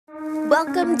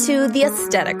Welcome to The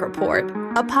Aesthetic Report,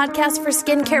 a podcast for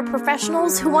skincare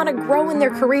professionals who want to grow in their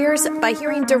careers by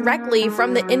hearing directly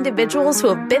from the individuals who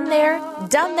have been there,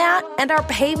 done that, and are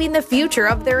paving the future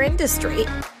of their industry.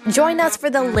 Join us for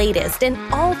the latest in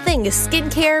all things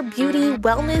skincare, beauty,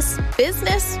 wellness,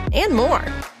 business, and more.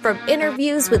 From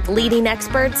interviews with leading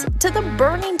experts to the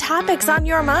burning topics on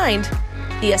your mind.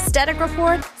 The Aesthetic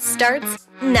Report starts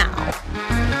now.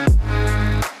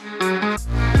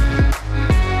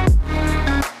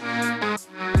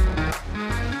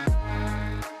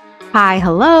 Hi,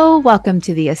 hello. Welcome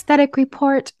to the Aesthetic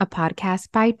Report, a podcast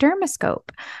by Dermascope.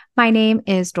 My name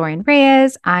is Dorian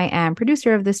Reyes. I am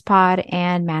producer of this pod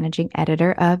and managing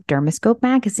editor of Dermascope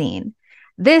magazine.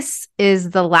 This is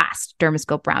the last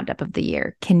Dermascope roundup of the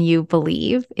year. Can you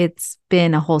believe it's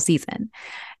been a whole season?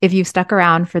 If you've stuck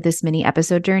around for this mini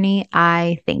episode journey,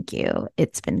 I thank you.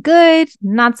 It's been good,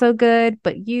 not so good,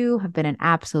 but you have been an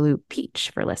absolute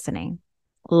peach for listening.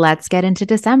 Let's get into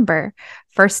December.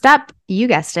 First up, you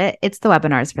guessed it, it's the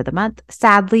webinars for the month.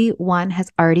 Sadly, one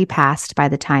has already passed by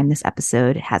the time this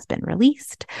episode has been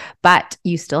released, but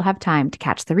you still have time to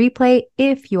catch the replay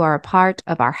if you are a part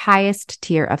of our highest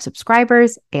tier of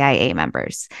subscribers, AIA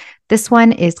members. This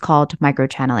one is called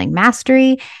Microchanneling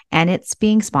Mastery, and it's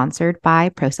being sponsored by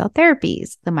ProCell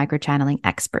Therapies, the microchanneling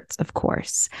experts, of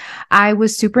course. I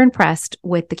was super impressed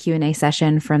with the Q&A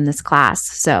session from this class,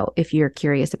 so if you're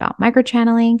curious about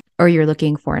microchanneling or you're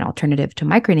looking for an alternative to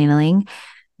microneedling,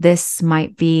 this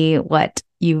might be what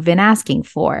you've been asking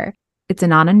for. It's a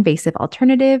non-invasive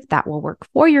alternative that will work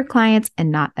for your clients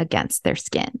and not against their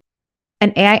skin.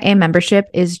 An AIA membership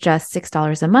is just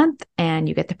 $6 a month, and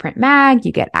you get the print mag,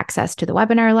 you get access to the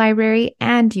webinar library,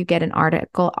 and you get an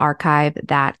article archive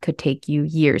that could take you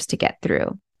years to get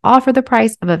through, all for the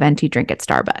price of a venti drink at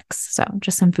Starbucks. So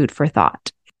just some food for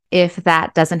thought. If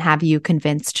that doesn't have you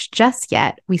convinced just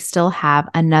yet, we still have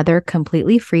another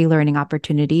completely free learning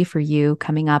opportunity for you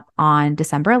coming up on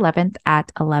December 11th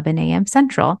at 11 a.m.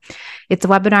 Central. It's a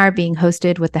webinar being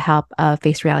hosted with the help of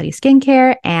Face Reality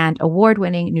Skincare and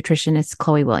award-winning nutritionist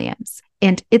Chloe Williams.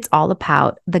 And it's all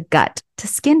about the gut to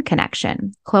skin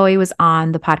connection. Chloe was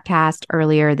on the podcast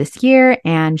earlier this year,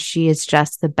 and she is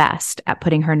just the best at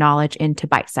putting her knowledge into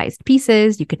bite-sized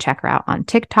pieces. You could check her out on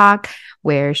TikTok,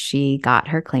 where she got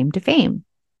her claim to fame.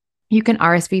 You can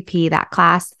RSVP that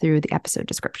class through the episode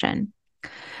description.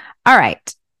 All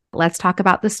right, let's talk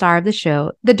about the star of the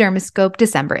show, the Dermascope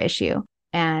December issue.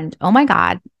 And oh my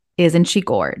God, isn't she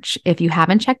gorge? If you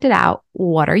haven't checked it out,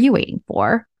 what are you waiting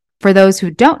for? For those who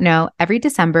don't know, every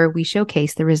December we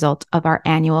showcase the result of our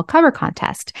annual cover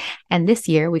contest. And this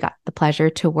year we got the pleasure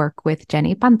to work with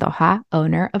Jenny Pantoja,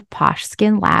 owner of Posh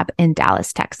Skin Lab in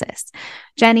Dallas, Texas.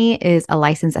 Jenny is a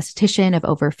licensed esthetician of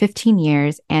over 15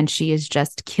 years, and she is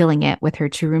just killing it with her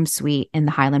 2-room suite in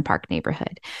the Highland Park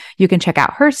neighborhood. You can check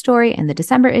out her story in the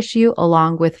December issue,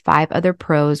 along with 5 other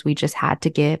pros we just had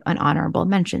to give an honorable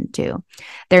mention to.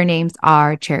 Their names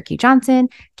are Cherokee Johnson,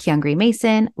 Kyungri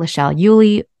Mason, Lachelle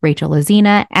Yulee, Rachel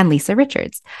Lazina, and Lisa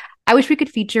Richards. I wish we could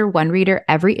feature one reader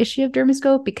every issue of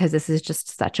Dermascope because this is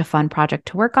just such a fun project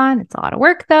to work on. It's a lot of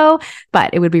work though,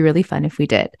 but it would be really fun if we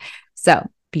did. So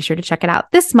be sure to check it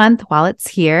out this month while it's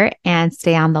here, and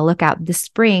stay on the lookout this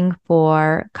spring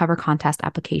for cover contest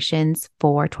applications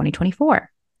for 2024.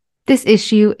 This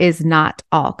issue is not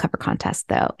all cover contest,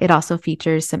 though. It also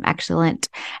features some excellent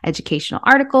educational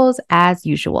articles as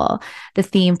usual. The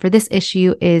theme for this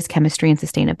issue is chemistry and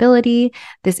sustainability.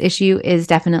 This issue is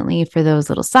definitely for those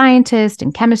little scientists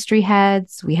and chemistry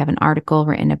heads. We have an article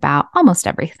written about almost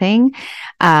everything,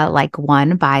 like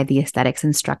one by the aesthetics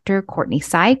instructor, Courtney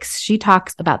Sykes. She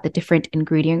talks about the different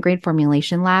ingredient grade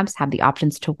formulation labs have the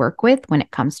options to work with when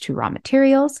it comes to raw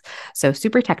materials. So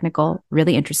super technical,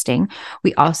 really interesting.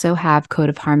 We also have Code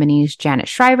of Harmony's Janet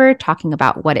Shriver talking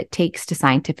about what it takes to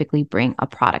scientifically bring a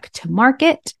product to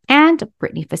market. And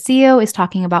Brittany Facio is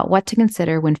talking about what to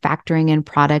consider when factoring in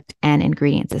product and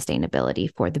ingredient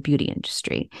sustainability for the beauty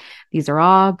industry. These are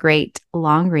all great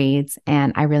long reads,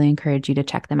 and I really encourage you to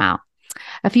check them out.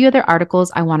 A few other articles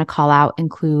I want to call out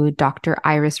include Dr.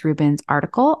 Iris Rubin's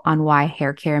article on why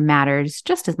hair care matters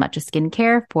just as much as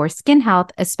skincare for skin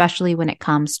health, especially when it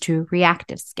comes to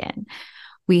reactive skin.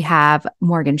 We have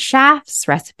Morgan Schaaf's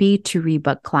recipe to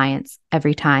rebook clients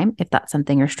every time, if that's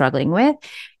something you're struggling with.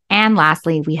 And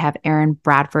lastly, we have Erin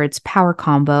Bradford's power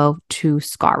combo to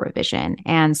scar revision.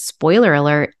 And spoiler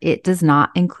alert, it does not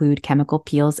include chemical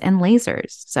peels and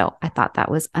lasers. So I thought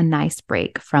that was a nice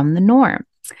break from the norm.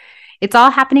 It's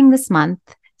all happening this month.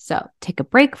 So take a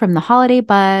break from the holiday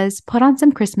buzz, put on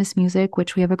some Christmas music,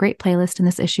 which we have a great playlist in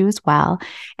this issue as well,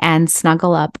 and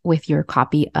snuggle up with your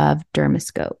copy of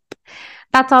Dermascope.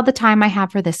 That's all the time I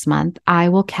have for this month. I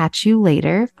will catch you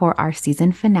later for our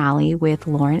season finale with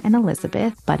Lauren and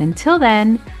Elizabeth. But until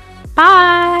then,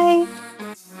 bye!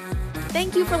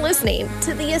 Thank you for listening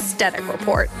to The Aesthetic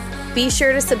Report. Be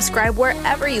sure to subscribe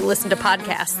wherever you listen to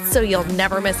podcasts so you'll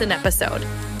never miss an episode.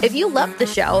 If you love the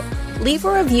show, leave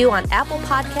a review on Apple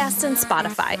Podcasts and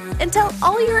Spotify, and tell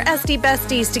all your SD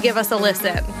besties to give us a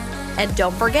listen. And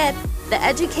don't forget, the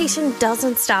education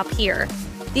doesn't stop here.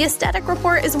 The Aesthetic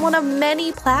Report is one of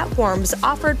many platforms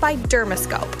offered by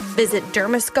Dermascope. Visit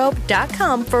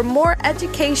dermascope.com for more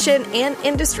education and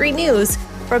industry news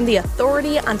from the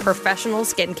authority on professional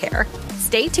skincare.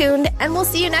 Stay tuned, and we'll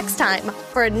see you next time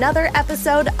for another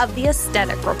episode of The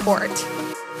Aesthetic Report.